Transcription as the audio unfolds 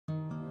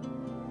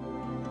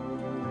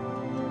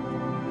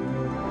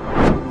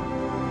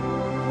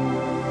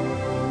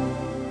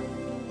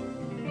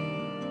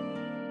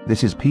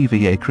This is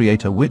PVA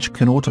Creator, which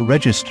can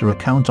auto-register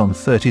account on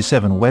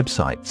 37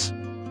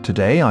 websites.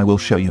 Today I will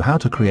show you how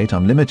to create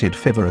unlimited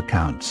Fiverr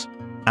accounts.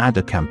 Add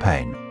a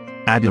campaign.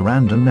 Add a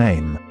random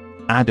name.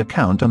 Add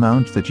account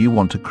amount that you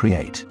want to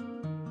create.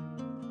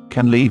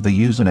 Can leave the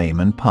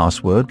username and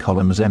password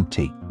columns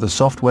empty. The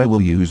software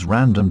will use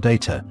random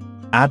data.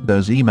 Add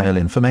those email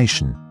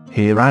information.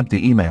 Here add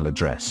the email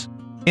address.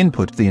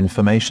 Input the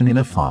information in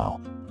a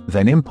file.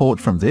 Then import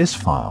from this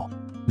file.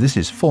 This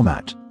is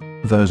format.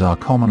 Those are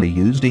commonly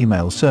used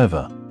email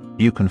server.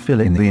 You can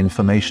fill in the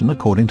information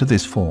according to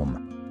this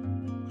form.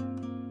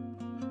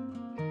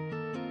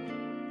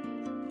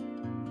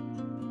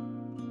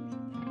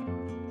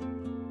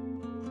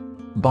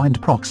 Bind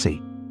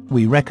proxy.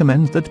 We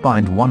recommend that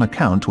bind one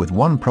account with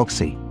one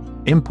proxy.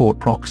 Import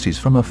proxies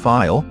from a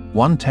file,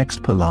 one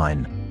text per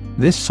line.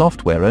 This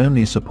software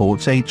only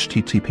supports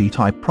HTTP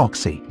type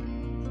proxy.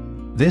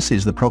 This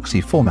is the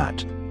proxy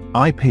format.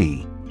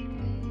 IP.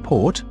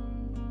 Port.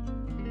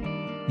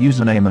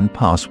 Username and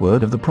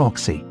password of the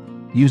proxy.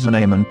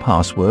 Username and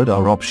password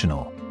are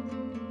optional.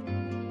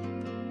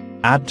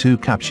 Add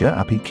 2-captcha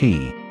API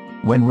key.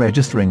 When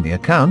registering the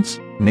accounts,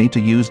 need to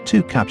use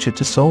 2-captcha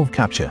to solve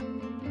captcha.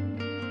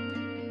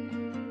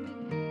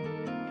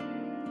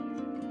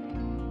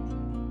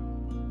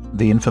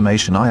 The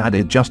information I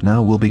added just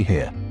now will be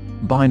here.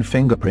 Bind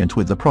fingerprint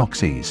with the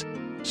proxies,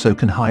 so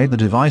can hide the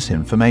device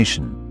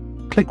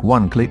information. Click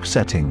one-click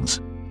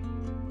settings.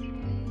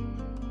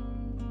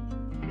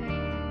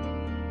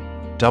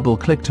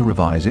 Double-click to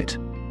revise it,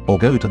 or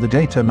go to the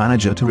data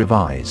manager to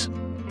revise.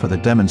 For the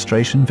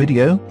demonstration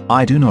video,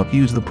 I do not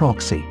use the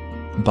proxy.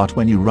 But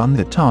when you run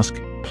the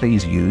task,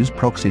 please use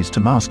proxies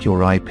to mask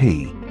your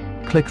IP.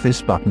 Click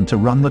this button to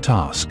run the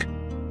task.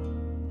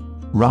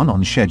 Run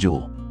on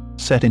schedule.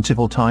 Set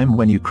interval time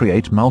when you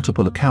create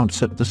multiple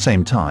accounts at the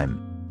same time.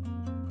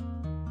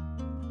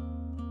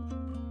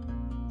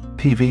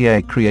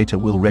 PVA Creator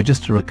will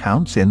register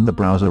accounts in the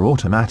browser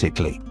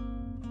automatically.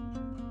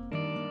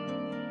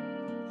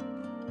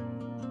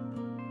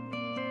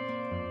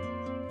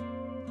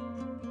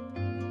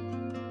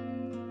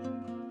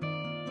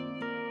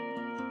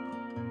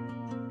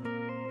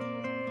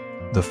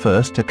 The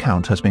first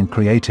account has been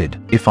created.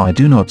 If I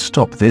do not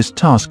stop this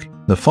task,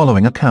 the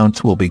following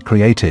accounts will be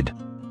created.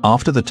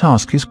 After the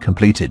task is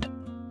completed,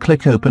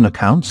 click Open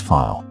Accounts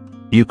file.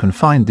 You can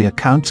find the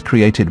accounts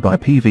created by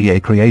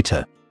PVA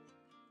Creator.